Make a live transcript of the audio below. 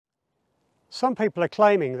Some people are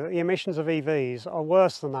claiming that the emissions of EVs are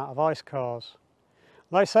worse than that of ICE cars.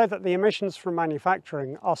 They say that the emissions from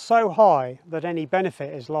manufacturing are so high that any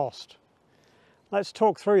benefit is lost. Let's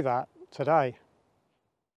talk through that today.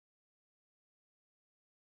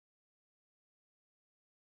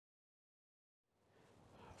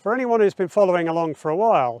 For anyone who's been following along for a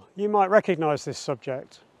while, you might recognise this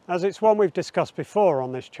subject, as it's one we've discussed before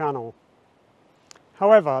on this channel.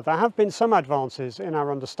 However, there have been some advances in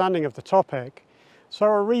our understanding of the topic, so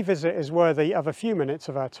a revisit is worthy of a few minutes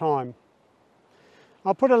of our time.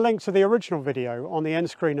 I'll put a link to the original video on the end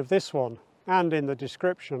screen of this one and in the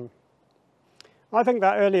description. I think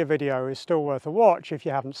that earlier video is still worth a watch if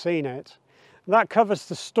you haven't seen it. That covers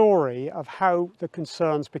the story of how the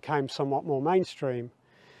concerns became somewhat more mainstream,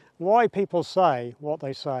 why people say what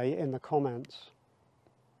they say in the comments.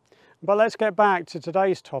 But let's get back to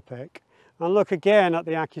today's topic and look again at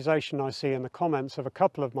the accusation I see in the comments of a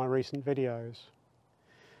couple of my recent videos.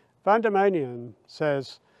 Vandemonian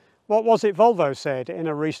says, "What was it Volvo said in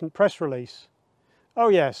a recent press release? Oh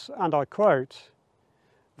yes, and I quote,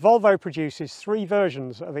 Volvo produces 3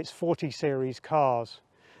 versions of its 40 series cars.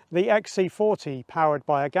 The XC40 powered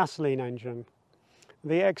by a gasoline engine,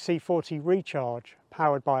 the XC40 Recharge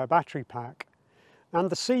powered by a battery pack, and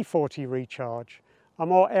the C40 Recharge, a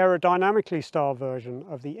more aerodynamically styled version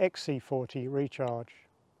of the XC40 Recharge.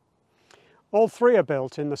 All 3 are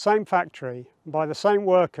built in the same factory by the same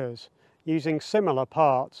workers using similar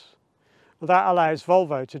parts. That allows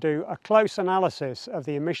Volvo to do a close analysis of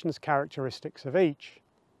the emissions characteristics of each.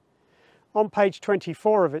 On page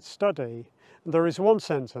 24 of its study, there is one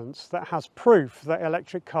sentence that has proof that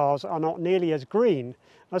electric cars are not nearly as green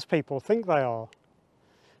as people think they are.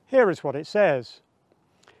 Here is what it says.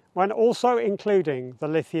 When also including the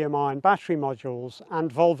lithium-ion battery modules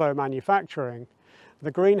and Volvo manufacturing,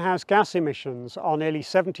 the greenhouse gas emissions are nearly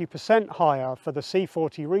 70% higher for the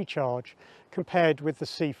C40 Recharge compared with the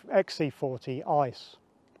XC40 ICE.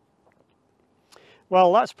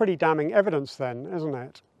 Well, that's pretty damning evidence then, isn't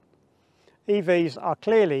it? EVs are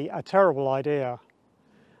clearly a terrible idea.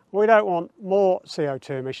 We don't want more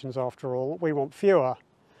CO2 emissions after all, we want fewer.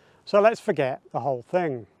 So let's forget the whole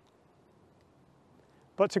thing.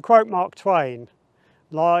 But to quote Mark Twain,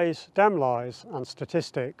 lies, damn lies, and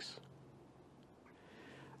statistics.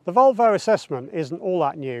 The Volvo assessment isn't all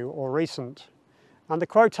that new or recent, and the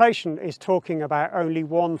quotation is talking about only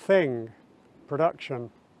one thing,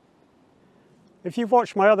 production. If you've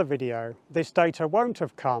watched my other video, this data won't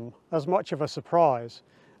have come as much of a surprise,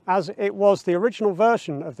 as it was the original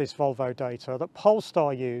version of this Volvo data that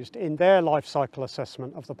Polestar used in their life cycle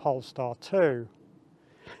assessment of the Polestar 2.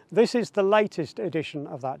 This is the latest edition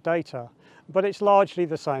of that data, but it's largely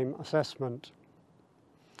the same assessment.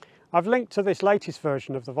 I've linked to this latest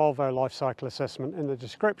version of the Volvo life cycle assessment in the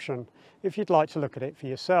description if you'd like to look at it for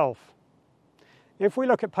yourself. If we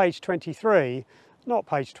look at page 23, not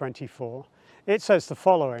page 24, it says the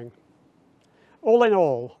following. All in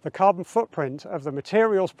all, the carbon footprint of the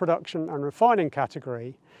materials production and refining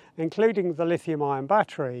category, including the lithium-ion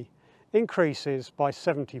battery, increases by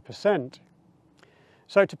 70%.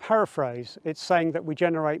 So to paraphrase, it's saying that we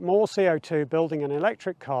generate more CO2 building an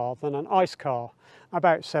electric car than an ICE car,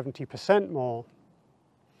 about 70% more.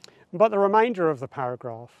 But the remainder of the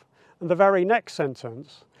paragraph, and the very next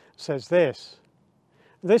sentence, says this.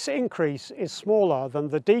 This increase is smaller than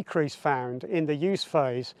the decrease found in the use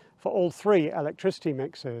phase for all 3 electricity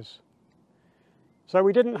mixes. So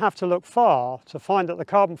we didn't have to look far to find that the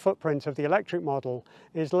carbon footprint of the electric model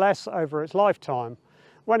is less over its lifetime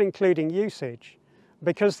when including usage,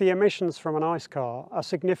 because the emissions from an ICE car are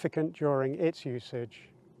significant during its usage.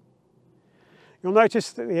 You'll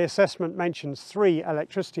notice that the assessment mentions 3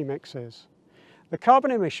 electricity mixes. The carbon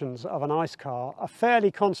emissions of an ICE car are fairly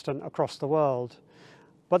constant across the world,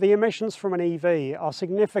 but the emissions from an EV are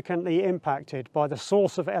significantly impacted by the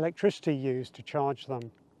source of electricity used to charge them.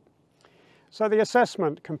 So the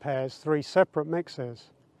assessment compares 3 separate mixes.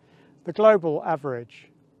 The global average,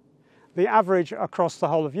 the average across the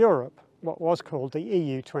whole of Europe, what was called the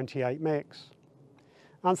EU28 mix,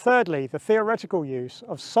 and thirdly, the theoretical use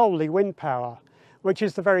of solely wind power, which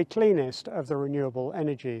is the very cleanest of the renewable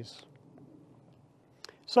energies.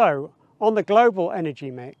 So, on the global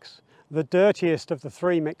energy mix, the dirtiest of the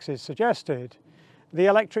 3 mixes suggested, the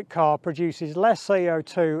electric car produces less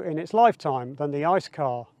CO2 in its lifetime than the ICE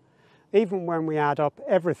car, even when we add up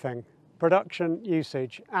everything, production,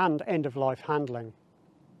 usage, and end-of-life handling.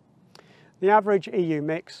 The average EU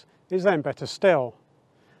mix is then better still.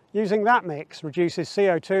 Using that mix reduces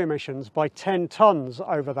CO2 emissions by 10 tonnes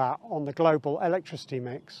over that on the global electricity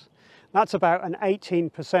mix. That's about an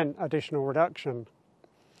 18% additional reduction.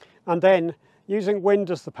 And then, using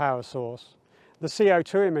wind as the power source, the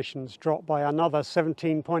CO2 emissions drop by another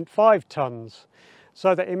 17.5 tonnes,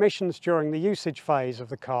 so that emissions during the usage phase of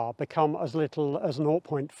the car become as little as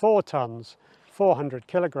 0.4 tonnes, 400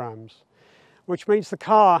 kilograms, which means the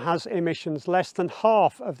car has emissions less than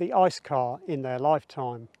half of the ICE car in their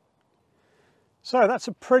lifetime. So that's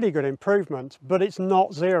a pretty good improvement, but it's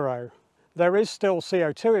not zero. There is still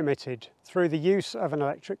CO2 emitted through the use of an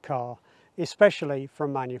electric car, especially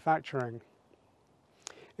from manufacturing.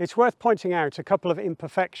 It's worth pointing out a couple of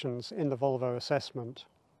imperfections in the Volvo assessment.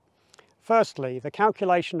 Firstly, the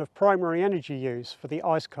calculation of primary energy use for the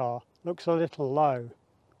ICE car looks a little low.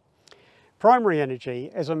 Primary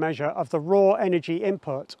energy is a measure of the raw energy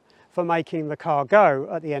input for making the car go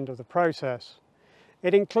at the end of the process.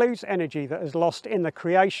 It includes energy that is lost in the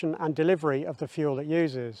creation and delivery of the fuel it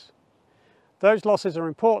uses. Those losses are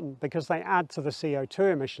important because they add to the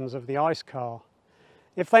CO2 emissions of the ICE car.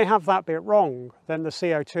 If they have that bit wrong, then the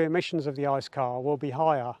CO2 emissions of the ICE car will be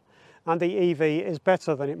higher, and the EV is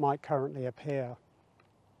better than it might currently appear.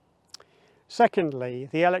 Secondly,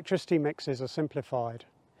 the electricity mixes are simplified.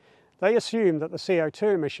 They assume that the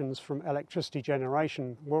CO2 emissions from electricity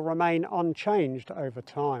generation will remain unchanged over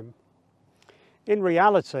time. In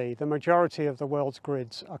reality, the majority of the world's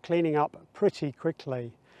grids are cleaning up pretty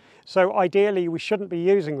quickly, so ideally we shouldn't be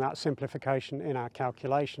using that simplification in our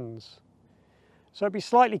calculations. So be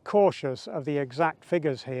slightly cautious of the exact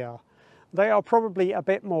figures here. They are probably a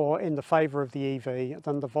bit more in the favour of the EV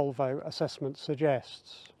than the Volvo assessment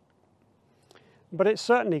suggests. But it's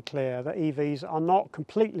certainly clear that EVs are not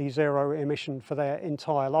completely zero emission for their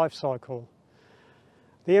entire life cycle.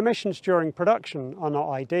 The emissions during production are not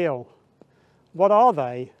ideal. What are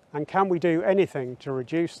they, and can we do anything to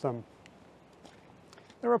reduce them?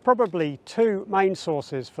 There are probably two main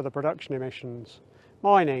sources for the production emissions: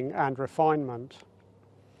 mining and refinement.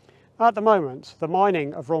 At the moment, the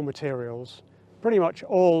mining of raw materials, pretty much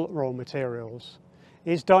all raw materials,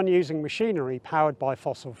 is done using machinery powered by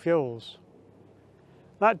fossil fuels.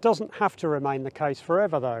 That doesn't have to remain the case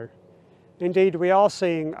forever though. Indeed, we are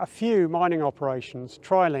seeing a few mining operations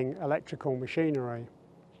trialling electrical machinery.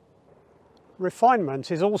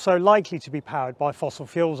 Refinement is also likely to be powered by fossil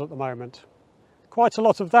fuels at the moment. Quite a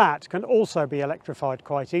lot of that can also be electrified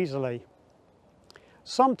quite easily.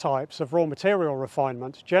 Some types of raw material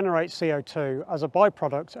refinement generate CO2 as a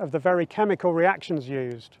byproduct of the very chemical reactions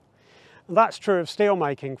used. And that's true of steel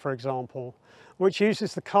making, for example, which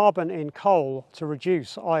uses the carbon in coal to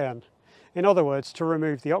reduce iron, in other words, to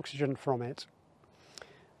remove the oxygen from it.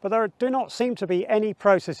 But there do not seem to be any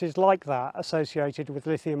processes like that associated with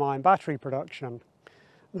lithium-ion battery production.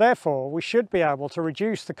 Therefore, we should be able to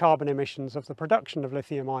reduce the carbon emissions of the production of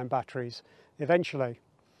lithium-ion batteries eventually.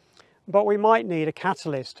 But we might need a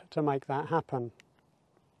catalyst to make that happen.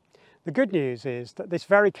 The good news is that this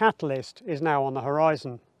very catalyst is now on the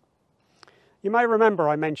horizon. You may remember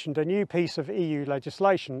I mentioned a new piece of EU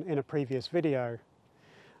legislation in a previous video.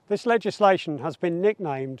 This legislation has been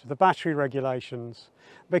nicknamed the Battery Regulations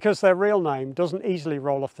because their real name doesn't easily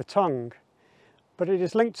roll off the tongue, but it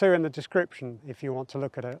is linked to in the description if you want to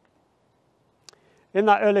look at it. In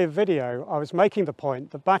that earlier video, I was making the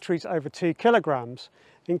point that batteries over 2 kilograms,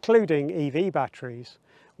 including EV batteries,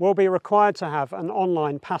 will be required to have an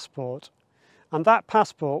online passport, and that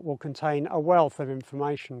passport will contain a wealth of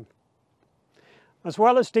information. As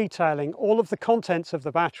well as detailing all of the contents of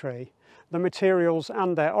the battery, the materials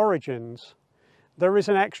and their origins, there is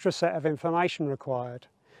an extra set of information required,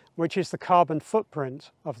 which is the carbon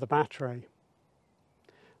footprint of the battery.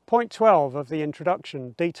 Point 12 of the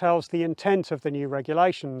introduction details the intent of the new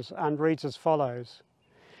regulations and reads as follows.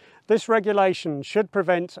 This regulation should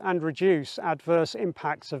prevent and reduce adverse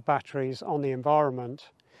impacts of batteries on the environment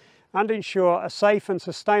and ensure a safe and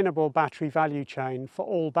sustainable battery value chain for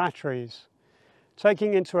all batteries,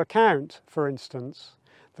 taking into account, for instance,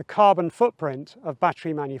 the carbon footprint of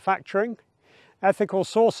battery manufacturing, ethical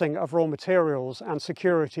sourcing of raw materials and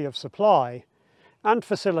security of supply, and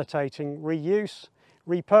facilitating reuse,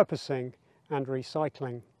 repurposing and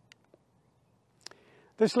recycling.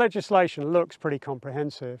 This legislation looks pretty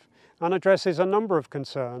comprehensive and addresses a number of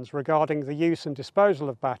concerns regarding the use and disposal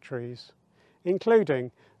of batteries,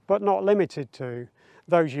 including, but not limited to,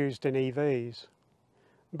 those used in EVs.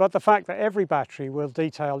 But the fact that every battery will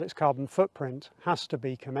detail its carbon footprint has to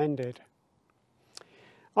be commended.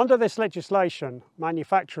 Under this legislation,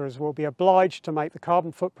 manufacturers will be obliged to make the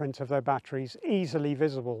carbon footprint of their batteries easily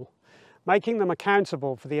visible, making them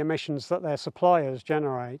accountable for the emissions that their suppliers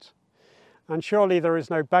generate. And surely there is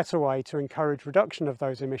no better way to encourage reduction of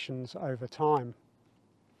those emissions over time.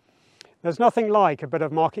 There's nothing like a bit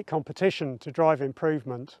of market competition to drive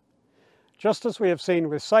improvement. Just as we have seen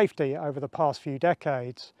with safety over the past few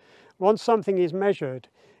decades, once something is measured,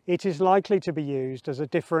 it is likely to be used as a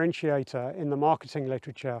differentiator in the marketing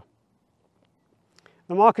literature.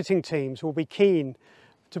 The marketing teams will be keen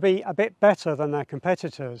to be a bit better than their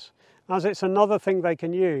competitors, as it's another thing they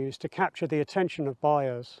can use to capture the attention of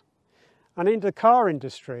buyers. And in the car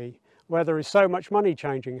industry, where there is so much money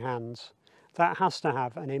changing hands, that has to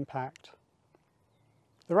have an impact.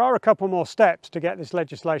 There are a couple more steps to get this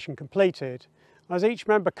legislation completed, as each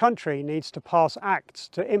member country needs to pass acts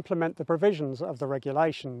to implement the provisions of the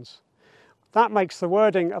regulations. That makes the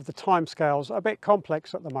wording of the timescales a bit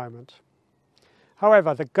complex at the moment.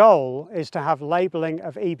 However, the goal is to have labelling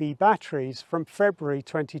of EV batteries from February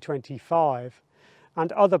 2025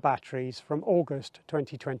 and other batteries from August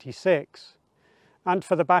 2026, and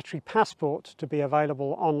for the battery passport to be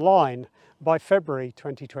available online by February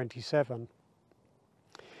 2027.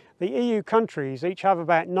 The EU countries each have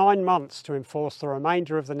about 9 months to enforce the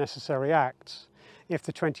remainder of the necessary acts, if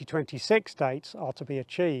the 2026 dates are to be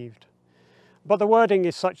achieved. But the wording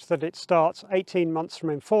is such that it starts 18 months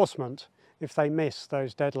from enforcement if they miss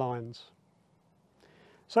those deadlines.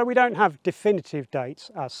 So we don't have definitive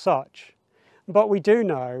dates as such, but we do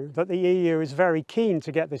know that the EU is very keen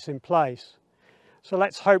to get this in place. So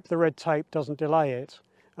let's hope the red tape doesn't delay it,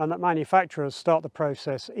 and that manufacturers start the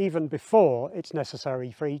process even before it's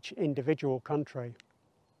necessary for each individual country.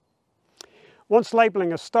 Once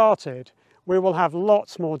labelling has started, we will have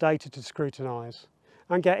lots more data to scrutinise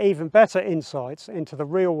and get even better insights into the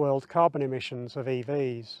real-world carbon emissions of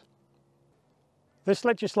EVs. This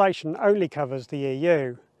legislation only covers the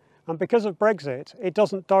EU, and because of Brexit, it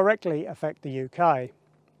doesn't directly affect the UK.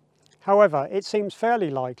 However, it seems fairly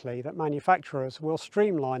likely that manufacturers will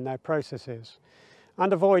streamline their processes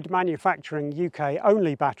and avoid manufacturing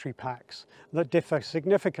UK-only battery packs that differ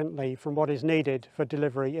significantly from what is needed for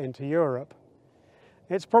delivery into Europe.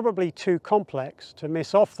 It's probably too complex to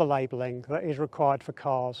miss off the labelling that is required for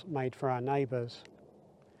cars made for our neighbours.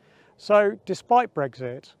 So, despite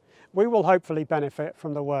Brexit, we will hopefully benefit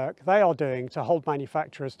from the work they are doing to hold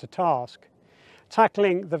manufacturers to task,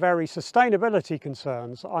 tackling the very sustainability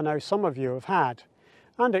concerns I know some of you have had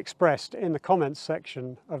and expressed in the comments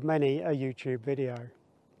section of many a YouTube video.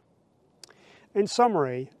 In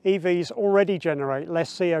summary, EVs already generate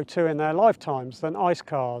less CO2 in their lifetimes than ICE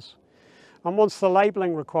cars, and once the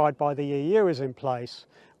labelling required by the EU is in place,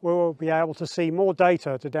 we will be able to see more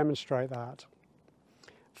data to demonstrate that.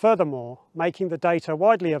 Furthermore, making the data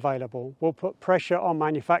widely available will put pressure on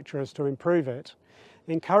manufacturers to improve it,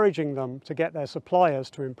 encouraging them to get their suppliers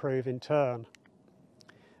to improve in turn.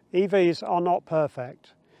 EVs are not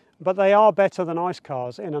perfect, but they are better than ICE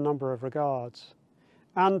cars in a number of regards.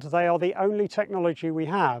 And they are the only technology we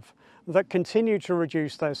have that continue to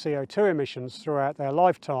reduce their CO2 emissions throughout their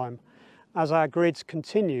lifetime as our grids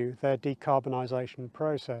continue their decarbonisation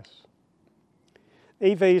process.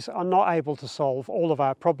 EVs are not able to solve all of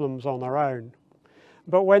our problems on their own,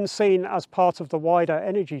 but when seen as part of the wider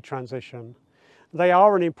energy transition, they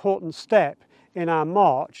are an important step in our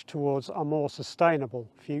march towards a more sustainable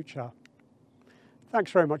future.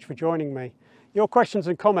 Thanks very much for joining me. Your questions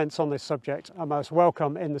and comments on this subject are most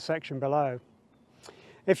welcome in the section below.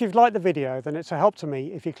 If you've liked the video, then it's a help to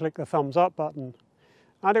me if you click the thumbs up button.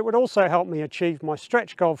 And it would also help me achieve my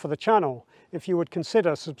stretch goal for the channel if you would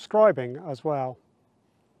consider subscribing as well.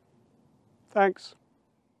 Thanks.